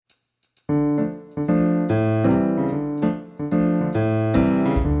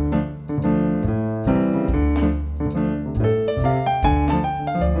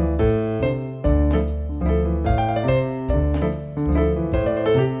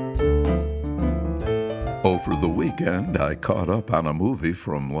Over the weekend, I caught up on a movie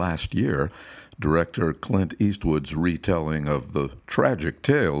from last year, director Clint Eastwood's retelling of the tragic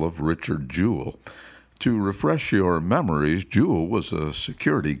tale of Richard Jewell. To refresh your memories, Jewell was a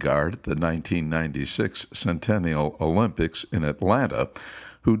security guard at the 1996 Centennial Olympics in Atlanta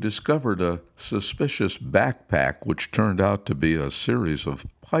who discovered a suspicious backpack which turned out to be a series of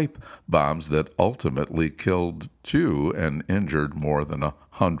pipe bombs that ultimately killed 2 and injured more than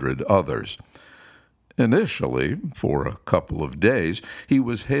 100 others. Initially, for a couple of days, he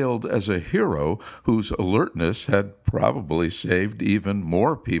was hailed as a hero whose alertness had probably saved even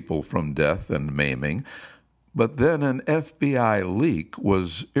more people from death and maiming. But then an FBI leak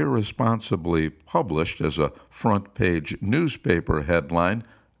was irresponsibly published as a front-page newspaper headline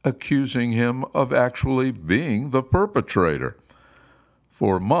accusing him of actually being the perpetrator.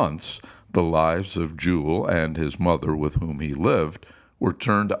 For months, the lives of Jewell and his mother with whom he lived were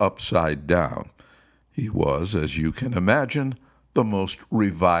turned upside down. He was, as you can imagine, the most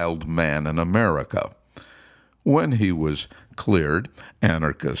reviled man in America. When he was cleared,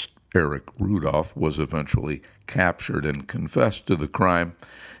 anarchist Eric Rudolph was eventually captured and confessed to the crime.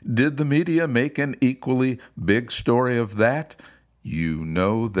 Did the media make an equally big story of that? You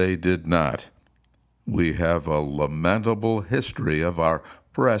know they did not. We have a lamentable history of our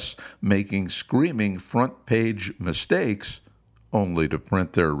press making screaming front-page mistakes only to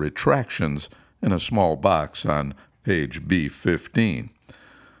print their retractions in a small box on page B15.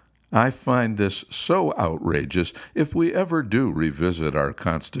 I find this so outrageous. If we ever do revisit our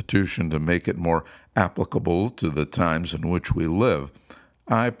Constitution to make it more applicable to the times in which we live,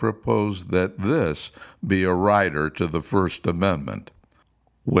 I propose that this be a rider to the First Amendment.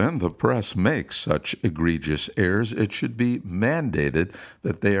 When the press makes such egregious errors, it should be mandated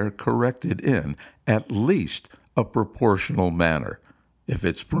that they are corrected in at least a proportional manner. If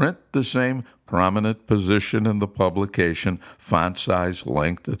it's print, the same prominent position in the publication, font size,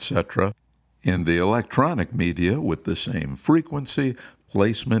 length, etc. In the electronic media, with the same frequency,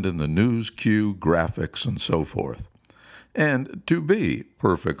 placement in the news queue, graphics, and so forth. And to be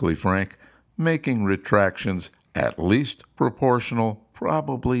perfectly frank, making retractions at least proportional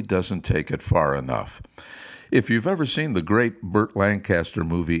probably doesn't take it far enough. If you've ever seen the great Burt Lancaster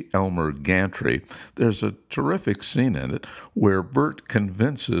movie Elmer Gantry, there's a terrific scene in it where Burt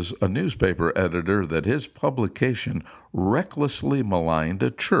convinces a newspaper editor that his publication recklessly maligned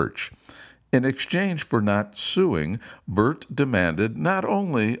a church. In exchange for not suing, Burt demanded not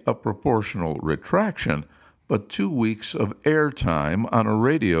only a proportional retraction, but 2 weeks of airtime on a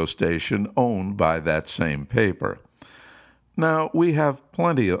radio station owned by that same paper. Now, we have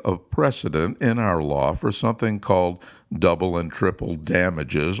plenty of precedent in our law for something called double and triple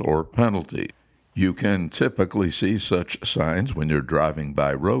damages or penalty. You can typically see such signs when you're driving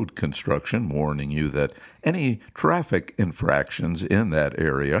by road construction warning you that any traffic infractions in that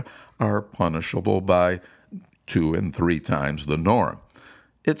area are punishable by 2 and 3 times the norm.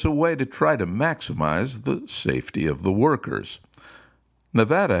 It's a way to try to maximize the safety of the workers.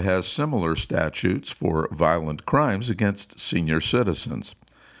 Nevada has similar statutes for violent crimes against senior citizens.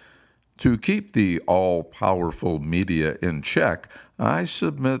 To keep the all-powerful media in check, I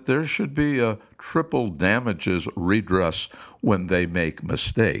submit there should be a triple damages redress when they make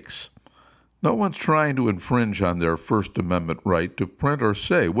mistakes. No one's trying to infringe on their First Amendment right to print or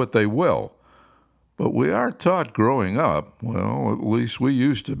say what they will. But we are taught growing up, well, at least we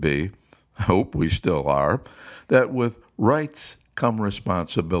used to be, I hope we still are, that with rights come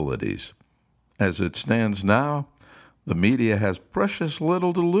responsibilities. As it stands now, the media has precious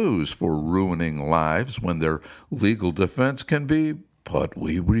little to lose for ruining lives when their legal defense can be, but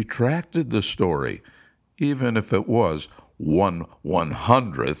we retracted the story, even if it was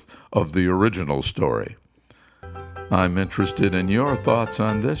 1/100th of the original story. I'm interested in your thoughts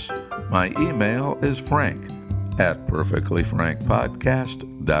on this. My email is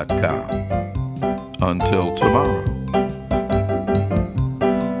frank@perfectlyfrankpodcast.com. Until tomorrow.